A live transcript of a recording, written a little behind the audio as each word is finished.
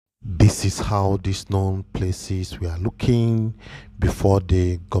This is how these known places were looking before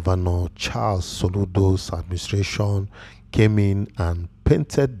the Governor Charles Soludo's administration came in and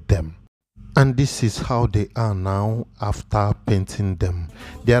painted them. And this is how they are now after painting them.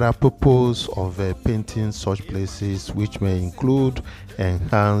 There are purposes of painting such places, which may include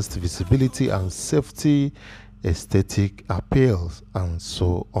enhanced visibility and safety, aesthetic appeals, and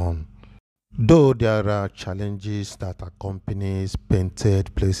so on. Though there are challenges that accompany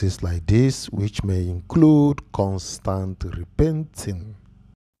painted places like this, which may include constant repainting.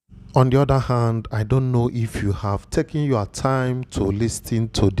 On the other hand, I don't know if you have taken your time to listen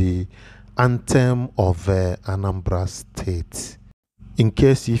to the anthem of Anambra State. In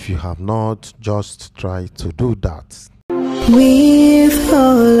case if you have not, just try to do that. With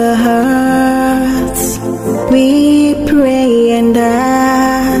all our hearts, we pray and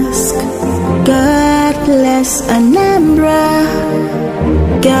ask, God bless Anambra,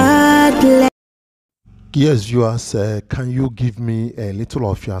 God bless. Yes, viewers, can you give me a little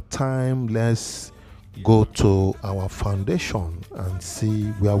of your time? Let's go to our foundation and see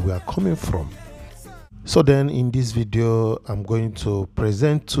where we are coming from. So then in this video, I'm going to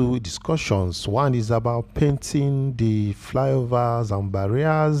present two discussions. One is about painting the flyovers and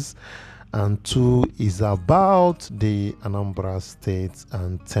barriers, and two is about the Anambra State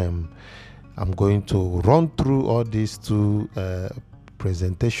anthem. I'm going to run through all these two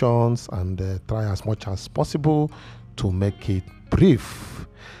presentations and try as much as possible to make it brief.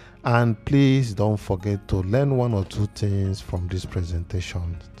 And please don't forget to learn one or two things from this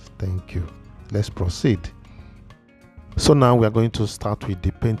presentation. Thank you. Let's proceed. So now we are going to start with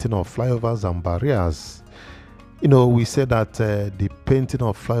the painting of flyovers and barriers. You know, we said that the painting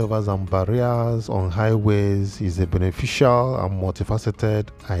of flyovers and barriers on highways is a beneficial and multifaceted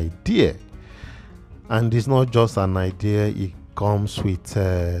idea. And it's not just an idea, it comes with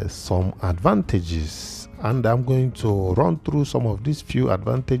some advantages. And I'm going to run through some of these few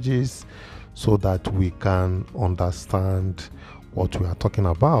advantages so that we can understand what we are talking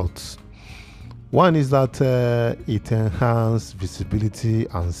about. One is that it enhances visibility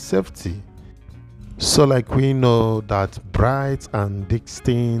and safety. So like we know that bright and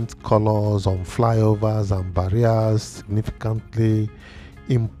distinct colors on flyovers and barriers significantly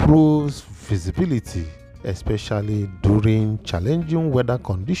improves visibility, especially during challenging weather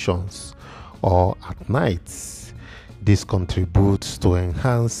conditions or at night. This contributes to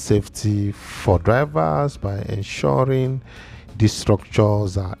enhanced safety for drivers by ensuring these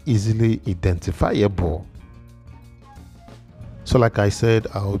structures are easily identifiable. So like I said,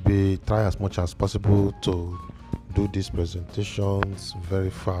 I will be trying as much as possible to do these presentations very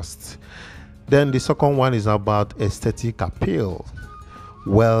fast. Then the second one is about aesthetic appeal.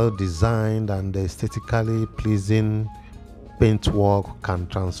 Well designed and aesthetically pleasing paintwork can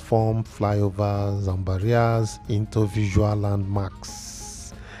transform flyovers and barriers into visual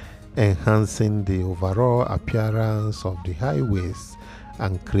landmarks, enhancing the overall appearance of the highways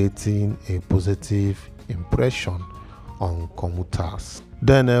and creating a positive impression on commuters.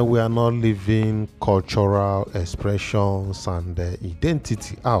 Then we are not leaving cultural expressions and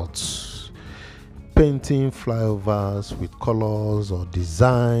identity out. Painting flyovers with colors or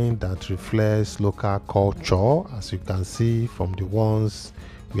design that reflects local culture, as you can see from the ones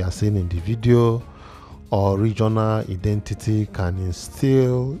we are seeing in the video, or regional identity, can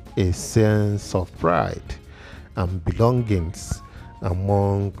instill a sense of pride and belongings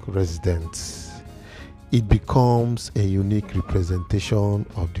among residents. It becomes a unique representation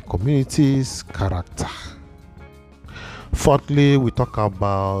of the community's character. Fourthly, we talk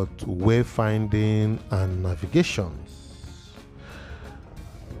about wayfinding and navigation.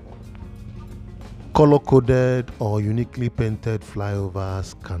 Color-coded or uniquely painted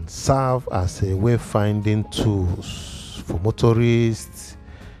flyovers can serve as a wayfinding tools for motorists,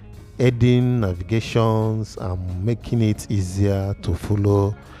 aiding navigations and making it easier to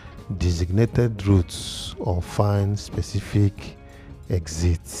follow designated routes or find specific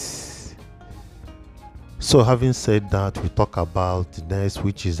exits. So having said that, we talk about the next,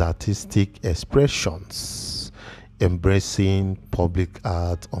 which is artistic expressions. Embracing public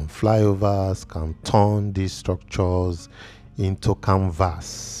art on flyovers can turn these structures into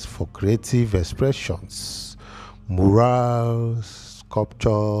canvas for creative expressions. Murals,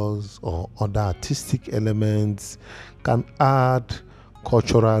 sculptures, or other artistic elements can add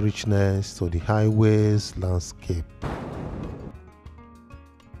cultural richness to the highways landscape.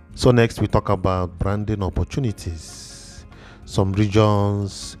 So next we talk about branding opportunities. Some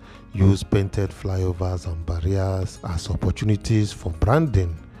regions use painted flyovers and barriers as opportunities for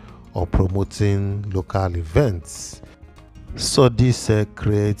branding or promoting local events. So this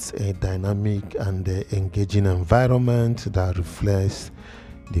creates a dynamic and engaging environment that reflects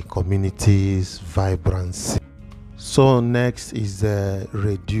the community's vibrancy. So next is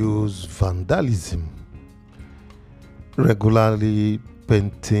reduce vandalism. Regularly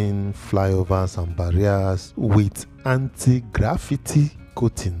painting flyovers and barriers with anti-graffiti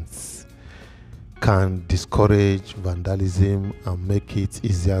coatings can discourage vandalism and make it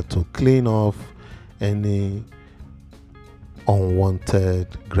easier to clean off any unwanted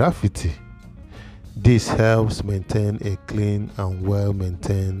graffiti. This helps maintain a clean and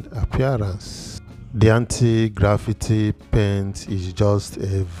well-maintained appearance. The anti-graffiti paint is just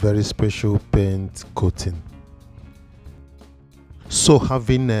a very special paint coating. So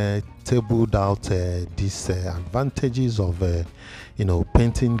having tabled out these advantages of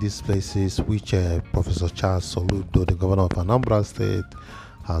painting these places, which Professor Charles Soludo, the governor of Anambra State,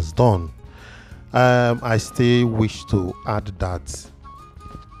 has done, I still wish to add that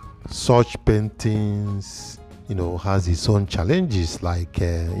such paintings, has its own challenges, like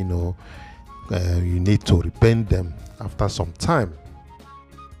you need to repaint them after some time.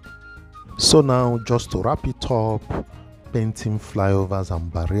 So now, just to wrap it up, painting flyovers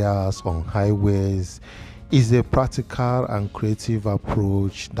and barriers on highways is a practical and creative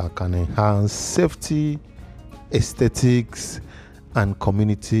approach that can enhance safety, aesthetics, and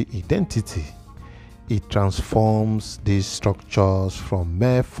community identity. It transforms these structures from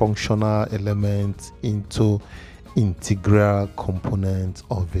mere functional elements into integral components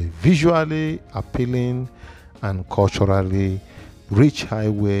of a visually appealing and culturally rich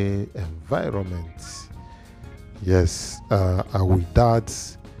highway environment. Yes, and with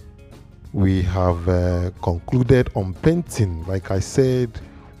that, we have concluded on painting. Like I said,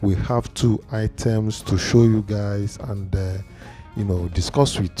 we have 2 items to show you guys and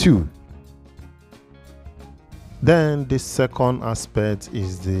discuss with you. Then the second aspect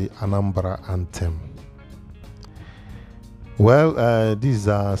is the Anambra anthem. Well, these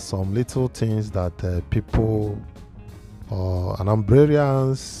are some little things that people or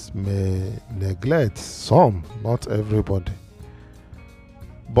Anambrarians may neglect. Some, not everybody.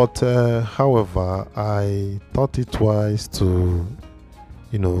 But however, I thought it wise to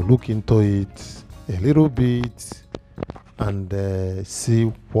look into it a little bit and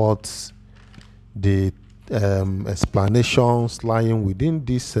see what the explanations lying within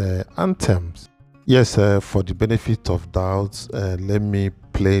these anthems. Yes, for the benefit of doubt, let me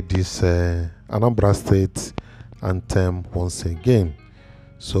play this Anambra State anthem once again,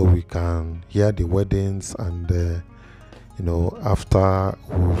 so we can hear the weddings and after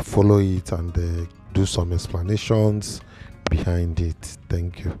we'll follow it and do some explanations behind it.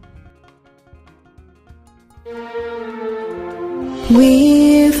 Thank you.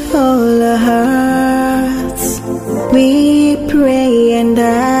 With all our hearts, we pray and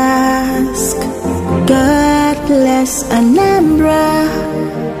ask, God bless Anambra,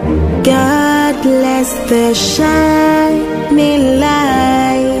 God bless the shining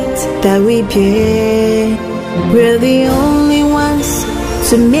light that we bear. We're the only ones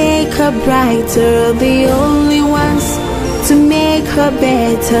to make her brighter, the only ones to make her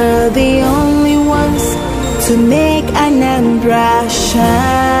better, the only ones to make Anambra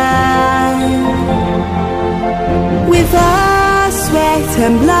shine. With our sweat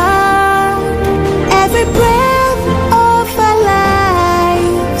and blood, every breath of our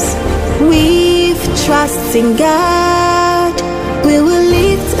lives, we've trust in God, we will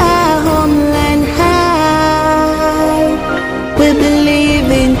lift our homeland high. We believe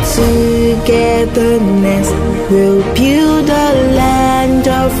in togetherness, we'll build a land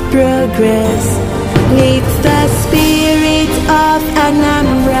of progress. Lift the spirit of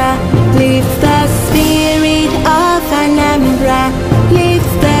Anambra, lift the spirit of Anambra,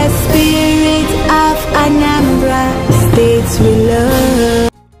 lift the spirit of Anambra, states we love.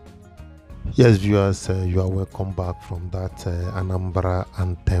 Yes, viewers, you are welcome back from that Anambra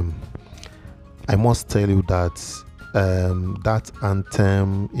anthem. I must tell you that that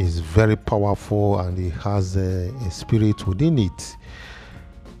anthem is very powerful and it has a spirit within it.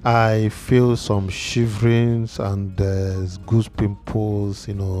 I feel some shiverings and goose pimples,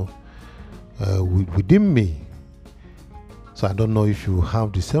 within me. So I don't know if you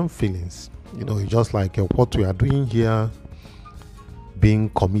have the same feelings. It's just like what we are doing here, being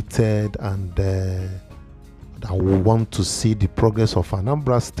committed and that we want to see the progress of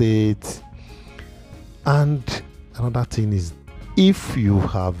Anambra State. And another thing is, if you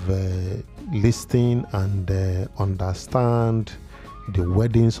have listened and understand the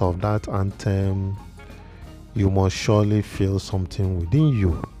weddings of that anthem, you must surely feel something within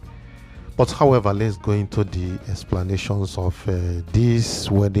you. But however, let's go into the explanations of these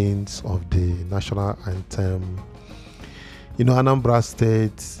wordings of the national anthem. Anambra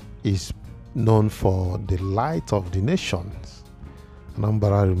State is known for the light of the nations.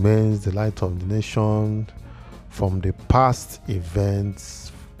 Anambra remains the light of the nation from the past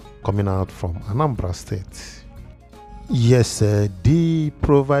events coming out from Anambra State. Yes, the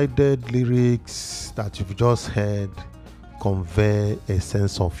provided lyrics that you've just heard convey a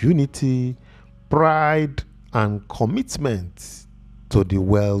sense of unity, pride, and commitment to the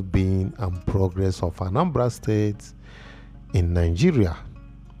well-being and progress of Anambra State in Nigeria.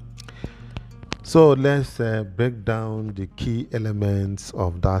 So let's break down the key elements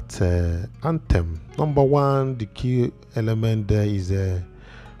of that anthem. Number one, the key element there is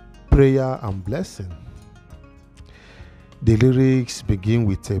prayer and blessing. The lyrics begin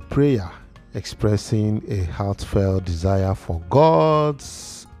with a prayer expressing a heartfelt desire for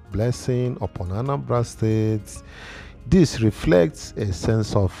God's blessing upon Anambra State. This reflects a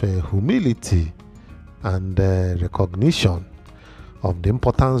sense of humility and recognition of the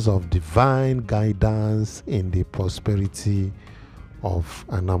importance of divine guidance in the prosperity of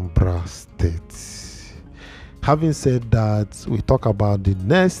Anambra State. Having said that, we talk about the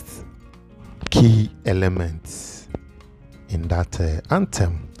next key elements in that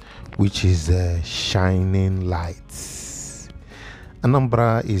anthem, which is shining lights.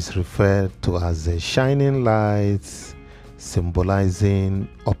 Anambra is referred to as a shining light, symbolizing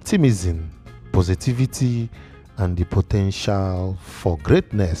optimism, positivity, and the potential for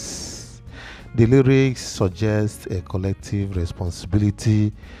greatness. The lyrics suggest a collective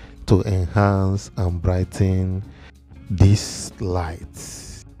responsibility to enhance and brighten these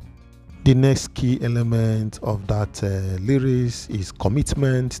lights. The next key element of that lyrics is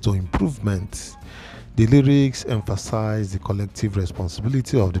commitment to improvement. The lyrics emphasize the collective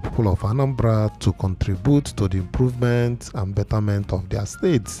responsibility of the people of Anambra to contribute to the improvement and betterment of their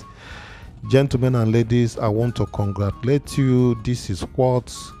states. Gentlemen and ladies, I want to congratulate you. This is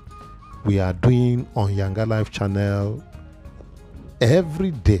what we are doing on YangaLife channel every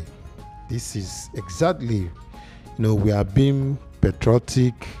day. This is exactly, we are being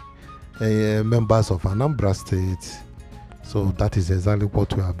patriotic members of Anambra State. So that is exactly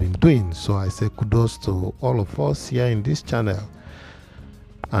what we have been doing. So I say kudos to all of us here in this channel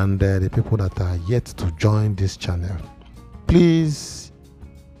and the people that are yet to join this channel. Please,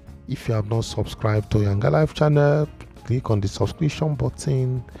 if you have not subscribed to YangaLife channel, click on the subscription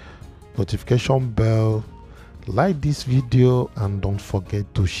button, notification bell, like this video, and don't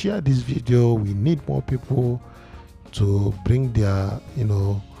forget to share this video. We need more people to bring their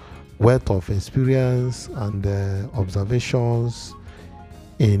wealth of experience and observations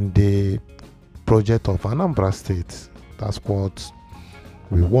in the project of Anambra State. That's what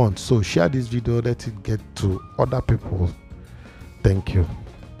we want. So share this video, let it get to other people. Thank you.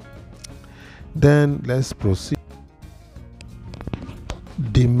 Then let's proceed.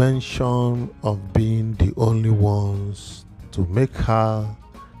 The mention of being the only ones to make her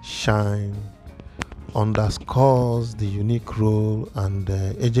shine underscores the unique role and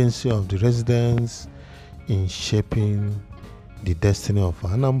agency of the residents in shaping the destiny of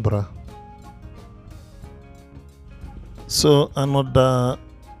Anambra. So another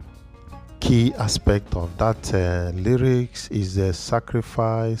key aspect of that lyrics is the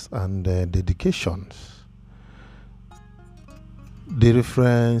sacrifice and dedication. The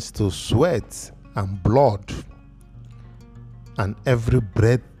reference to sweat and blood and every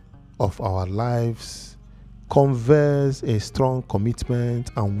breath of our lives conveys a strong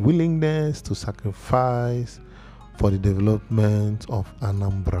commitment and willingness to sacrifice for the development of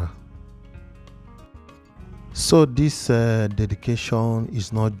Anambra. So this dedication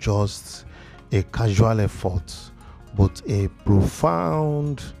is not just a casual effort, but a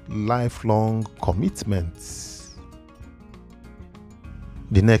profound lifelong commitment.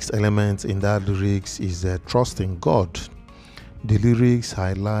 The next element in that lyrics is trust in God. The lyrics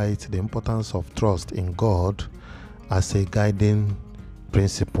highlight the importance of trust in God as a guiding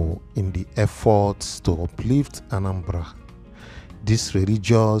principle in the efforts to uplift Anambra. This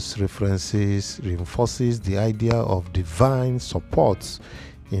religious references reinforces the idea of divine support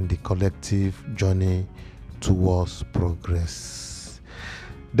in the collective journey towards progress.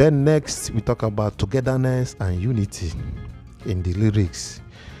 Then next, we talk about togetherness and unity in the lyrics.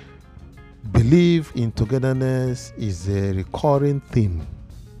 Belief in togetherness is a recurring theme,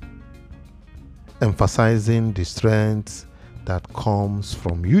 emphasizing the strength that comes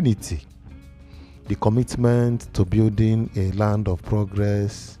from unity. The commitment to building a land of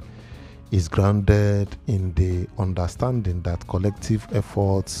progress is grounded in the understanding that collective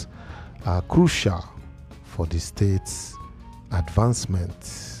efforts are crucial for the state's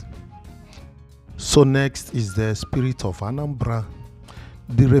advancement. So next is the spirit of Anambra.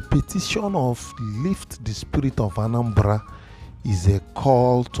 The repetition of Lift the Spirit of Anambra is a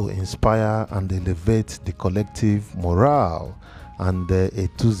call to inspire and elevate the collective morale and the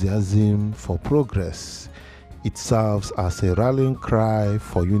enthusiasm for progress. It serves as a rallying cry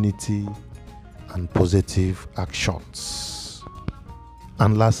for unity and positive actions.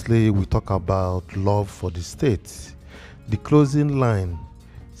 And lastly, we talk about love for the state. The closing line,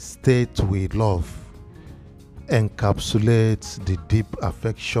 "State we love," encapsulates the deep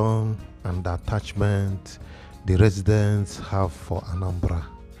affection and attachment the residents have for Anambra.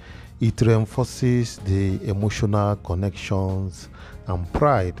 It reinforces the emotional connections and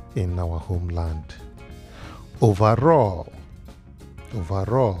pride in our homeland. Overall,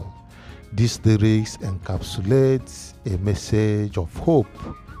 this lyrics encapsulates a message of hope,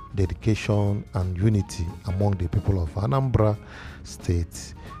 dedication, and unity among the people of Anambra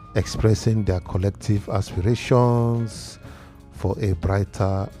State, expressing their collective aspirations for a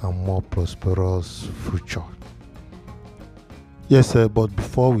brighter and more prosperous future. Yes, but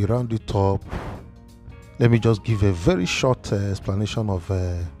before we round it up, let me just give a very short explanation of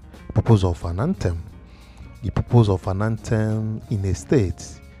the purpose of an anthem. The purpose of an anthem in a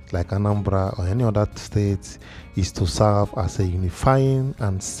state like Anambra or any other state is to serve as a unifying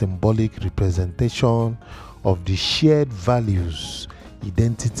and symbolic representation of the shared values,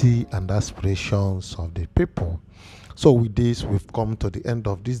 identity, and aspirations of the people. So with this, we've come to the end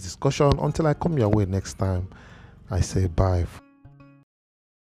of this discussion. Until I come your way next time, I say bye.